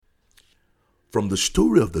From the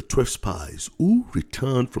story of the 12 spies who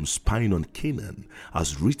returned from spying on Canaan,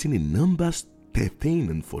 as written in Numbers 13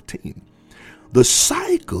 and 14, the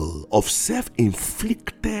cycle of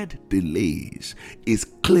self-inflicted delays is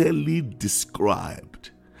clearly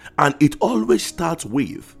described, and it always starts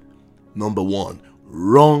with, number one,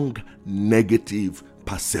 wrong negative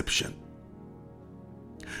perception.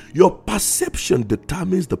 Your perception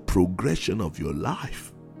determines the progression of your life.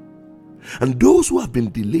 And those who have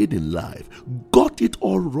been delayed in life got it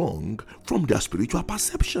all wrong from their spiritual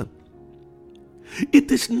perception.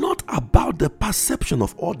 It is not about the perception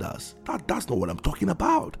of others. That's not what I'm talking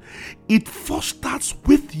about. It first starts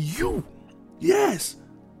with you. Yes.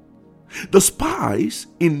 The spies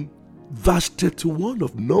in verse 31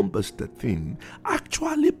 of Numbers 13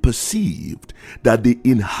 actually perceived that the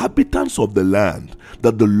inhabitants of the land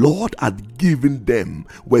that the Lord had given them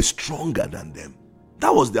were stronger than them.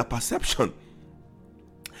 That was their perception.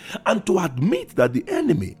 And to admit that the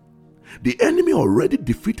enemy already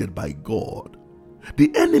defeated by God,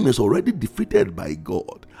 the enemy is already defeated by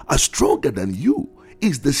God, are stronger than you,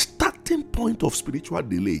 is the starting point of spiritual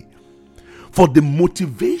delay. For the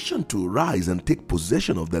motivation to rise and take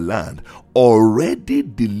possession of the land already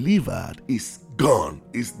delivered is gone,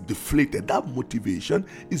 is deflated. That motivation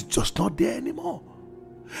is just not there anymore.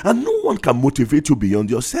 And no one can motivate you beyond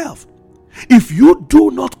yourself. If you do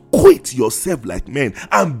not quit yourself like men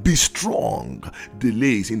and be strong,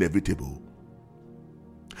 delay is inevitable.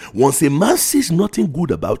 Once a man sees nothing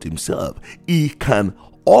good about himself, he can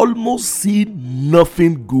almost see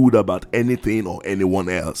nothing good about anything or anyone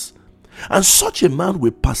else. And such a man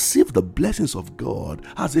will perceive the blessings of God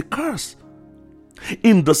as a curse.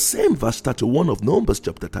 In the same verse 31 of Numbers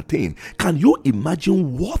chapter 13, can you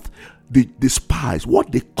imagine what the spies,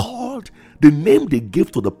 what they called, the name they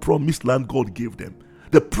gave to the promised land God gave them?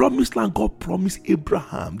 The promised land God promised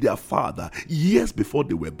Abraham, their father, years before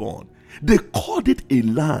they were born. They called it a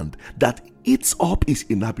land that eats up its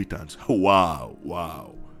inhabitants.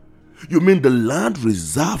 Wow. You mean the land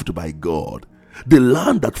reserved by God, the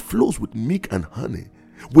land that flows with milk and honey,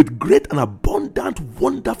 with great and abundant,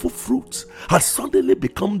 wonderful fruits, has suddenly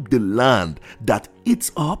become the land that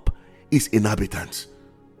eats up its inhabitants.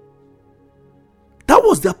 That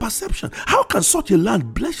was their perception. How can such a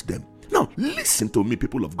land bless them? Now, listen to me,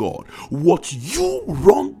 people of God. What you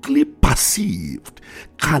wrongly perceived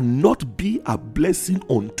cannot be a blessing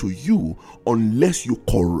unto you unless you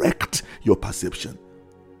correct your perception.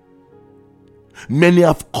 Many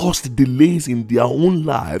have caused delays in their own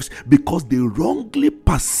lives because they wrongly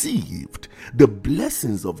perceived the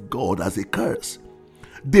blessings of God as a curse.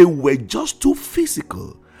 They were just too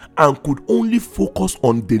physical and could only focus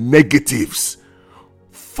on the negatives.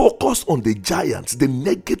 Focus on the giants, the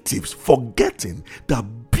negatives, forgetting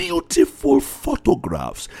that beautiful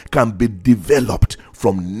photographs can be developed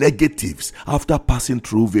from negatives after passing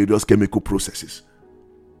through various chemical processes.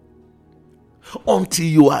 Until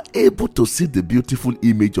you are able to see the beautiful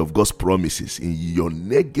image of God's promises in your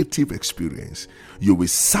negative experience, you will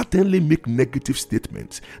certainly make negative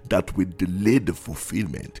statements that will delay the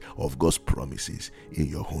fulfillment of God's promises in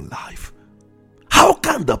your own life. How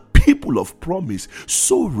can the people of promise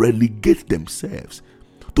so relegate themselves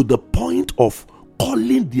to the point of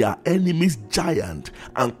calling their enemies giant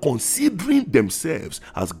and considering themselves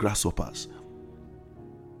as grasshoppers?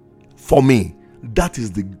 For me, that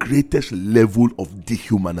is the greatest level of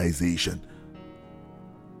dehumanization.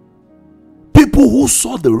 People who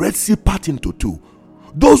saw the Red Sea part into two,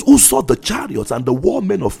 those who saw the chariots and the war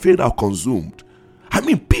men of Pharaoh consumed. I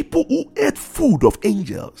mean, people who ate food of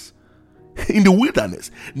angels in the wilderness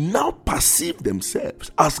now perceive themselves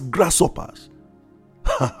as grasshoppers.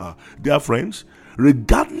 Dear friends,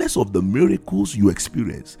 regardless of the miracles you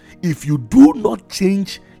experience, if you do not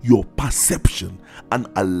change your perception and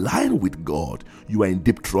align with God, you are in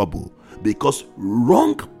deep trouble, because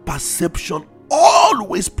wrong perception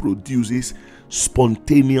always produces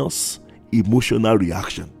spontaneous emotional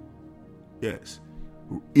reaction. Yes,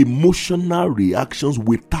 emotional reactions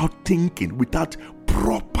without thinking, without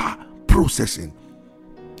proper processing.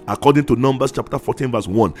 According to Numbers chapter 14 verse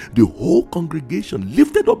 1, the whole congregation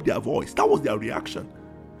lifted up their voice. That was their reaction.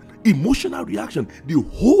 Emotional reaction. The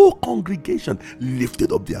whole congregation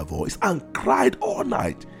lifted up their voice and cried all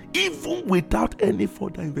night, even without any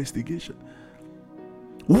further investigation.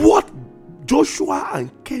 What Joshua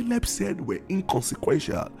and Caleb said were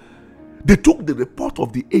inconsequential. They took the report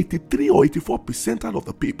of the 83 or 84% of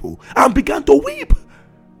the people and began to weep.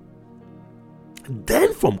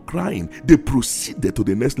 Then from crying, they proceeded to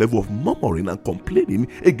the next level of murmuring and complaining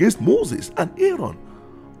against Moses and Aaron.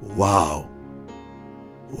 Wow.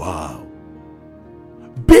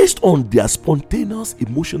 based on their spontaneous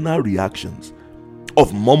emotional reactions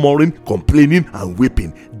of murmuring, complaining, and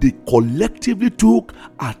weeping, they collectively took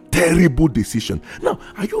a terrible decision. Now,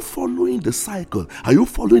 are you following the cycle? Are you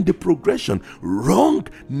following the progression? Wrong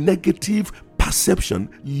negative perception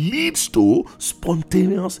leads to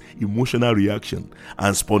spontaneous emotional reaction,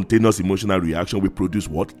 and spontaneous emotional reaction will produce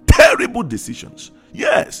what? Terrible decisions.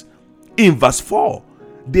 Yes. In verse 4,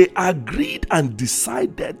 they agreed and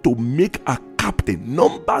decided to make a captain.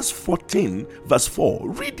 Numbers 14 verse 4.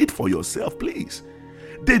 Read it for yourself, please.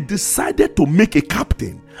 They decided to make a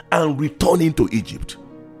captain and return into Egypt.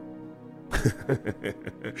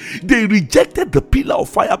 They rejected the pillar of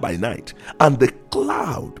fire by night and the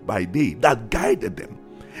cloud by day that guided them.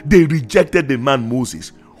 They rejected the man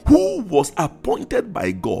Moses, who was appointed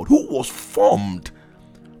by God, who was formed.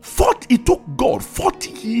 It took God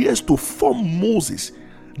 40 years to form Moses.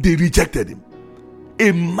 They rejected him.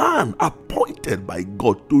 A man appointed by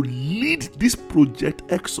God to lead this project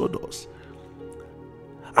Exodus.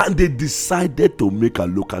 And they decided to make a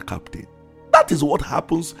local captain. That is what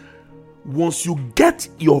happens once you get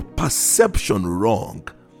your perception wrong.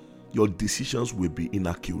 Your decisions will be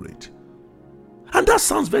inaccurate. And that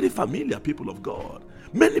sounds very familiar, people of God.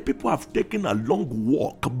 Many people have taken a long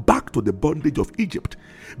walk back to the bondage of Egypt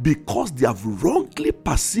because they have wrongly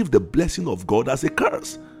perceived the blessing of God as a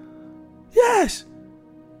curse. Yes.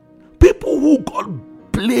 People who God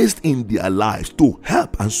placed in their lives to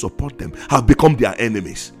help and support them have become their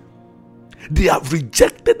enemies. They have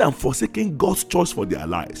rejected and forsaken God's choice for their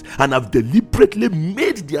lives and have deliberately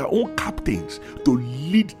made their own captains to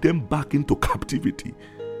lead them back into captivity.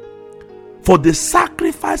 For the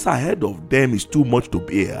sacrifice ahead of them is too much to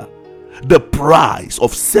bear. The price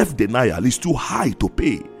of self-denial is too high to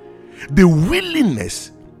pay. The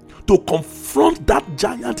willingness to confront that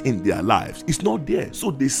giant in their lives is not there, so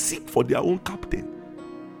they seek for their own captain.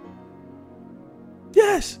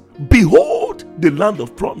 Yes, behold the land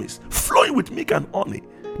of promise, flowing with milk and honey.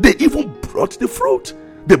 They even brought the fruit.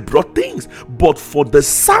 They brought things, but for the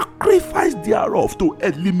sacrifice thereof to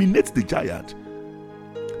eliminate the giant,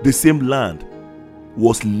 the same land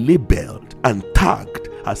was labeled and tagged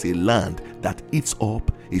as a land that eats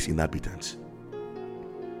up its inhabitants.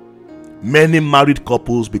 Many married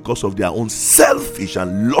couples, because of their own selfish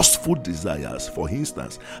and lustful desires, for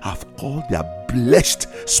instance, have called their blessed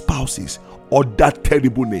spouses other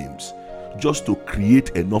terrible names just to create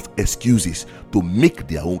enough excuses to make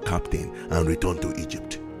their own captain and return to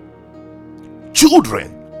Egypt.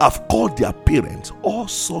 Children have called their parents all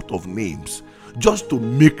sorts of names just to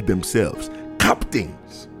make themselves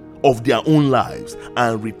captains of their own lives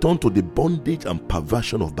and return to the bondage and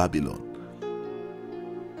perversion of Babylon.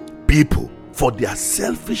 People, for their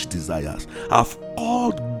selfish desires, have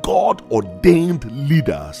called God-ordained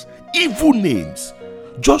leaders evil names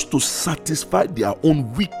just to satisfy their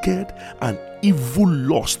own wicked and evil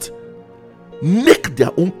lust, make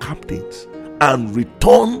their own captains, and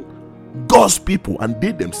return God's people and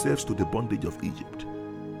they themselves to the bondage of Egypt.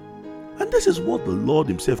 And this is what the Lord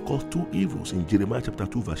himself calls two evils in Jeremiah chapter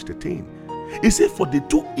 2 verse 13. He said, for the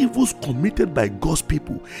two evils committed by God's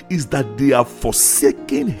people is that they have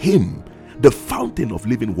forsaken him, the fountain of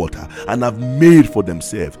living water, and have made for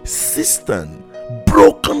themselves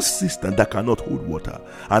broken cistern that cannot hold water.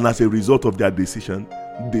 And as a result of their decision,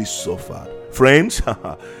 they suffered. Friends,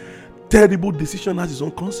 terrible decision has its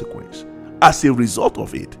own consequence. As a result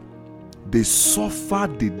of it, they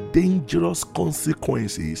suffered the dangerous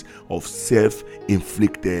consequences of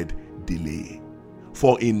self-inflicted delay.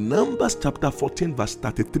 For in Numbers chapter 14 verse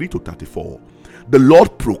 33 to 34, the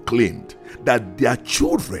Lord proclaimed that their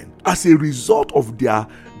children, as a result of their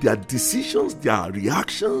decisions, their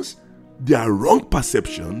reactions, their wrong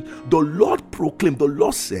perception, the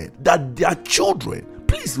Lord said that their children,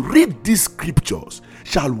 please read these scriptures,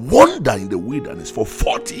 shall wander in the wilderness for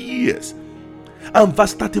 40 years. And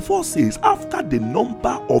verse 34 says, after the number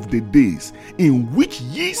of the days in which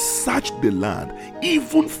ye search the land,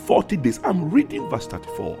 even 40 days. I'm reading verse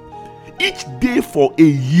 34. Each day for a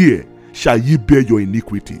year shall ye bear your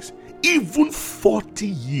iniquities, even 40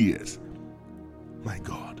 years. My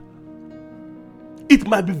God. It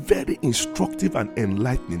might be very instructive and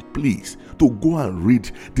enlightening, please, to go and read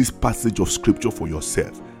this passage of scripture for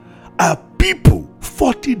yourself. Are people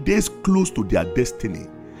 40 days close to their destiny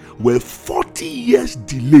were 40 years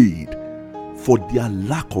delayed for their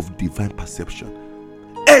lack of divine perception.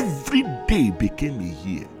 Every day became a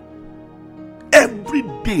year. Every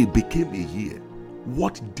day became a year.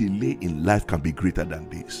 What delay in life can be greater than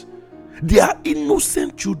this? Their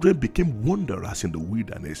innocent children became wanderers in the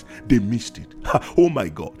wilderness. They missed it. Oh my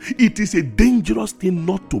God. It is a dangerous thing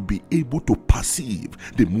not to be able to perceive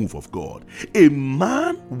the move of God. A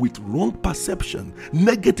man with wrong perception,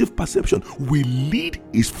 negative perception, will lead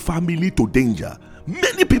his family to danger.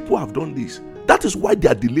 Many people have done this. That is why they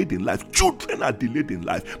are delayed in life. Children are delayed in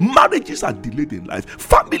life. Marriages are delayed in life.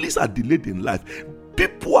 Families are delayed in life.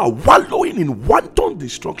 People are wallowing in wanton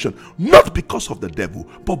destruction, not because of the devil,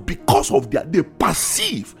 but because of they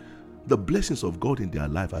perceive the blessings of God in their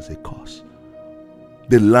life as a curse.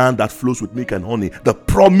 The land that flows with milk and honey, the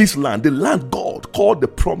promised land, the land God called the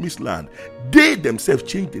promised land, they themselves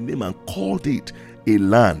changed the name and called it a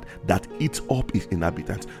land that eats up its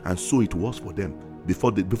inhabitants. And so it was for them.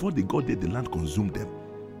 Before they got there, the land consumed them.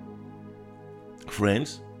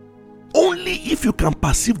 Friends, only if you can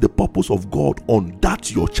perceive the purpose of God on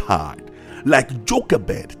that your child, like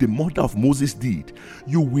Jochebed, the mother of Moses, did,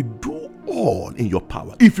 you will do all in your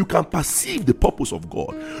power. If you can perceive the purpose of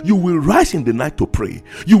God, you will rise in the night to pray.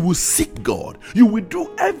 You will seek God. You will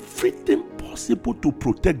do everything possible to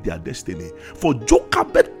protect their destiny. For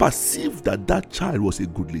Jochebed perceived that child was a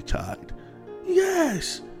goodly child.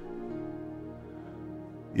 Yes.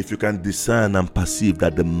 If you can discern and perceive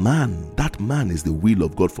that that man is the will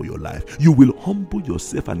of God for your life, you will humble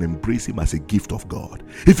yourself and embrace him as a gift of God.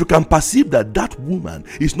 If you can perceive that woman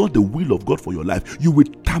is not the will of God for your life, you will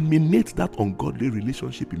terminate that ungodly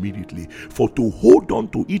relationship immediately. For to hold on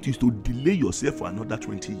to it is to delay yourself for another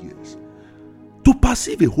 20 years. To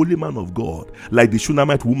perceive a holy man of God, like the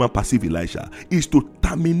Shunammite woman perceived Elisha, is to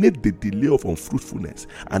terminate the delay of unfruitfulness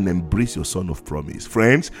and embrace your son of promise.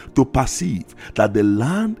 Friends, to perceive that the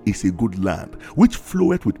land is a good land, which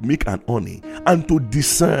floweth with milk and honey, and to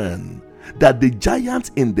discern that the giants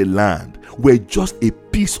in the land were just a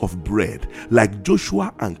piece of bread, like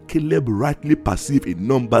Joshua and Caleb rightly perceive in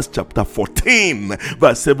Numbers chapter 14,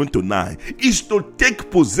 verse 7 to 9, is to take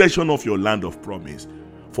possession of your land of promise.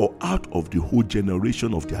 For out of the whole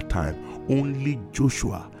generation of their time, only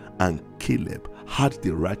Joshua and Caleb had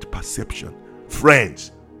the right perception.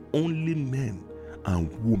 Friends, only men and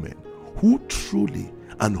women who truly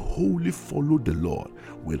and wholly follow the Lord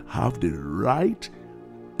will have the right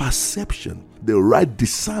perception, the right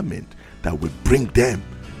discernment that will bring them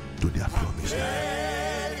to their promised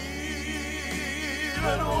land.